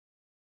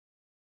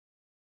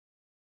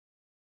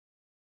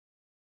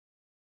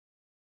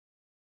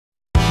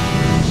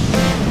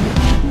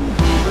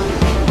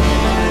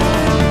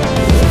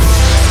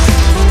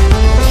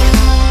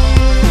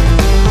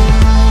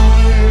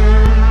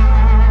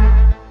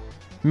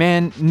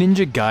Man,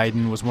 Ninja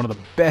Gaiden was one of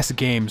the best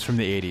games from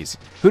the 80s.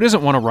 Who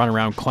doesn't want to run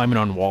around climbing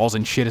on walls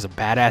and shit as a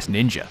badass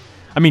ninja?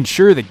 I mean,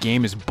 sure, the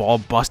game is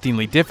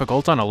ball-bustingly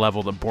difficult on a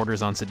level that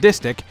borders on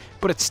sadistic,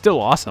 but it's still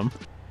awesome.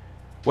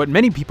 What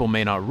many people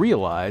may not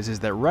realize is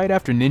that right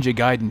after Ninja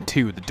Gaiden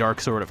 2: The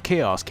Dark Sword of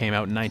Chaos came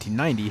out in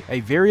 1990, a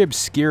very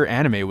obscure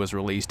anime was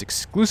released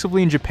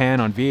exclusively in Japan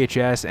on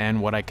VHS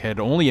and what I could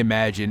only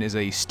imagine is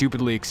a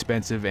stupidly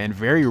expensive and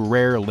very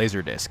rare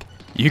laserdisc.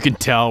 You can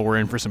tell we're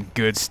in for some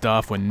good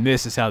stuff when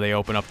this is how they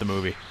open up the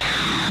movie.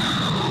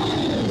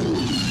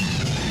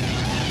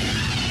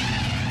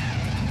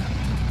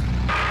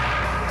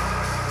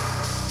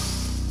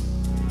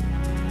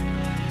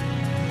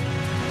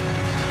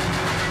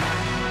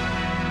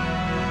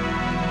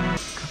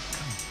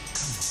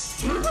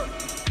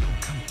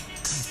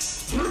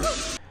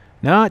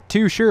 Not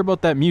too sure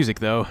about that music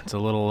though. It's a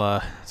little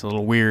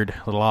weird,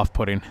 a little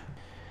off-putting.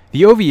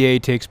 The OVA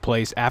takes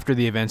place after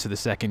the events of the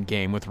second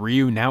game, with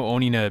Ryu now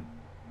owning a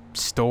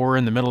store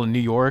in the middle of New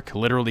York,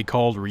 literally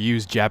called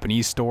Ryu's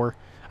Japanese Store.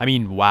 I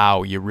mean,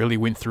 wow, you really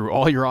went through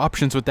all your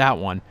options with that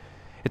one.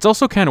 It's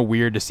also kind of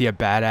weird to see a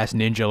badass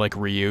ninja like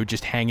Ryu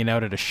just hanging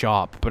out at a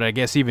shop, but I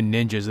guess even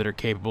ninjas that are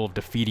capable of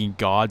defeating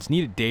gods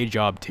need a day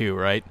job too,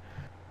 right?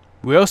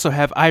 We also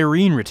have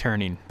Irene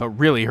returning, but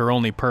really her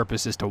only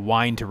purpose is to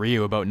whine to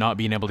Ryu about not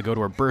being able to go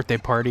to her birthday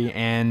party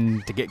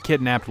and to get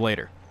kidnapped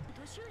later.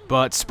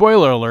 But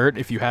spoiler alert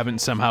if you haven't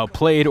somehow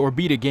played or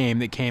beat a game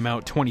that came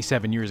out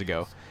 27 years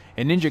ago.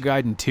 In Ninja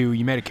Gaiden 2,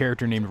 you met a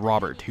character named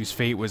Robert, whose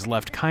fate was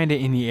left kinda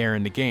in the air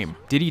in the game.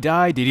 Did he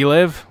die? Did he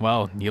live?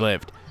 Well, he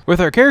lived. With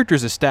our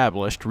characters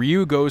established,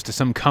 Ryu goes to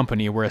some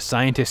company where a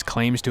scientist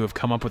claims to have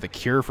come up with a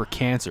cure for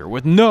cancer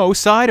with no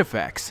side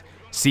effects.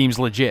 Seems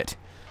legit.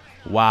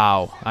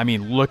 Wow, I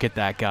mean, look at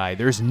that guy.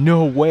 There's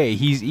no way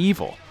he's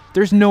evil.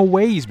 There's no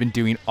way he's been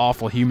doing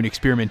awful human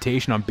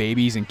experimentation on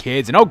babies and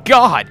kids, and oh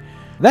god!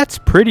 That's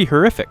pretty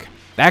horrific.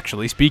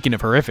 Actually, speaking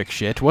of horrific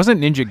shit,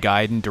 wasn't Ninja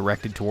Gaiden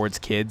directed towards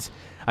kids?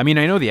 I mean,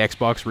 I know the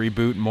Xbox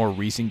reboot and more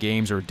recent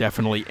games are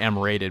definitely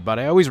M-rated, but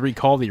I always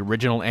recall the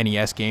original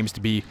NES games to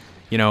be,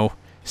 you know,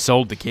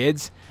 sold to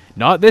kids.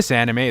 Not this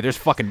anime. There's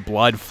fucking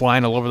blood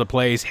flying all over the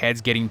place,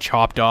 heads getting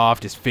chopped off,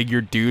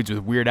 disfigured dudes with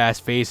weird-ass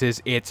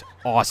faces. It's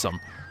awesome.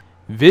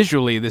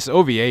 Visually, this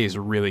OVA is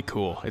really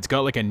cool. It's got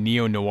like a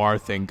neo-noir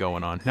thing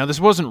going on. Now, this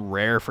wasn't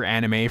rare for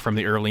anime from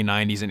the early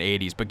 90s and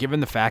 80s, but given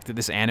the fact that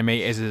this anime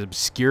is as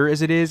obscure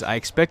as it is, I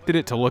expected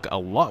it to look a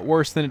lot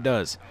worse than it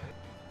does.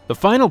 The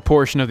final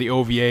portion of the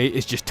OVA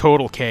is just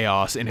total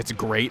chaos, and it's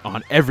great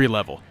on every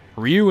level.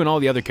 Ryu and all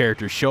the other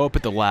characters show up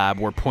at the lab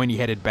where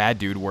pointy-headed bad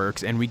dude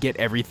works, and we get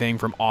everything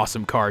from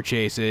awesome car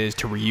chases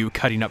to Ryu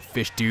cutting up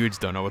fish dudes.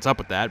 Don't know what's up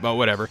with that, but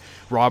whatever.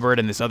 Robert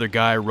and this other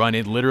guy run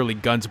in, literally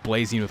guns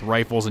blazing with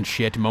rifles and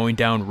shit, mowing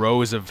down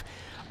rows of,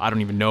 I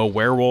don't even know,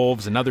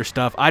 werewolves and other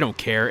stuff. I don't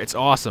care. It's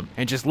awesome.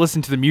 And just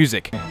listen to the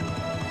music.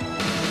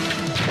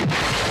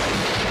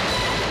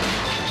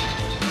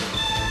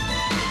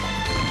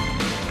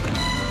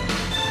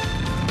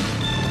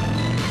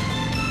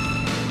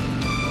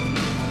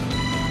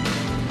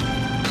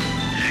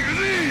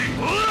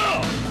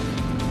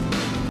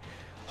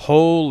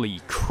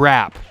 Holy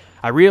crap.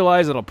 I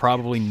realize that I'll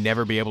probably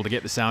never be able to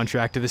get the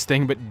soundtrack to this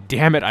thing, but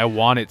damn it, I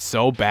want it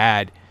so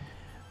bad.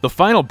 The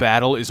final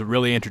battle is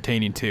really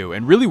entertaining too,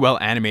 and really well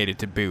animated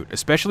to boot,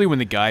 especially when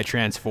the guy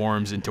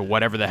transforms into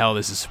whatever the hell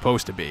this is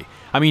supposed to be.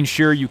 I mean,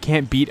 sure, you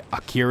can't beat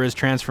Akira's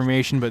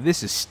transformation, but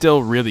this is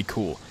still really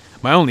cool.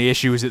 My only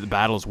issue is that the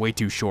battle is way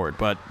too short,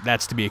 but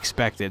that's to be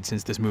expected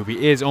since this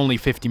movie is only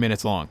 50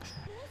 minutes long.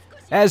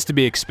 As to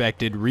be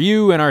expected,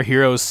 Ryu and our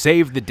heroes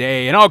save the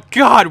day, and oh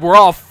god, we're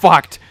all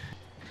fucked!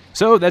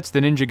 So that's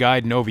the Ninja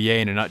Gaiden OVA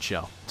in a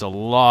nutshell. It's a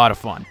lot of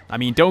fun. I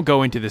mean, don't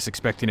go into this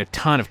expecting a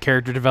ton of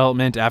character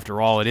development. After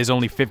all, it is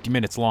only 50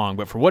 minutes long,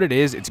 but for what it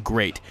is, it's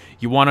great.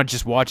 You want to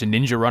just watch a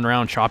ninja run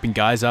around chopping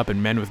guys up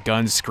and men with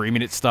guns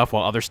screaming at stuff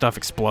while other stuff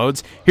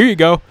explodes? Here you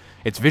go.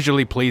 It's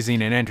visually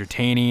pleasing and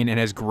entertaining and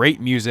has great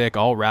music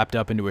all wrapped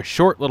up into a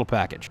short little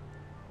package.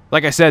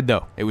 Like I said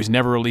though, it was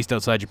never released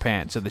outside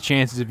Japan, so the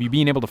chances of you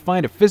being able to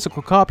find a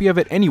physical copy of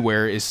it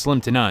anywhere is slim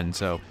to none,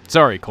 so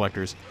sorry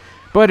collectors.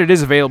 But it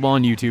is available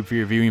on YouTube for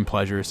your viewing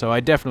pleasure, so I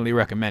definitely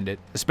recommend it,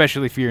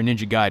 especially if you're a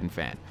Ninja Gaiden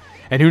fan.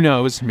 And who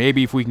knows,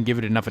 maybe if we can give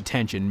it enough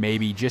attention,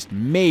 maybe, just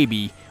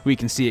maybe, we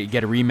can see it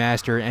get a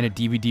remaster and a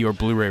DVD or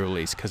Blu-ray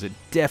release, because it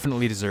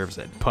definitely deserves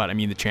it. But, I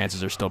mean, the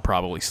chances are still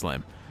probably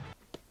slim.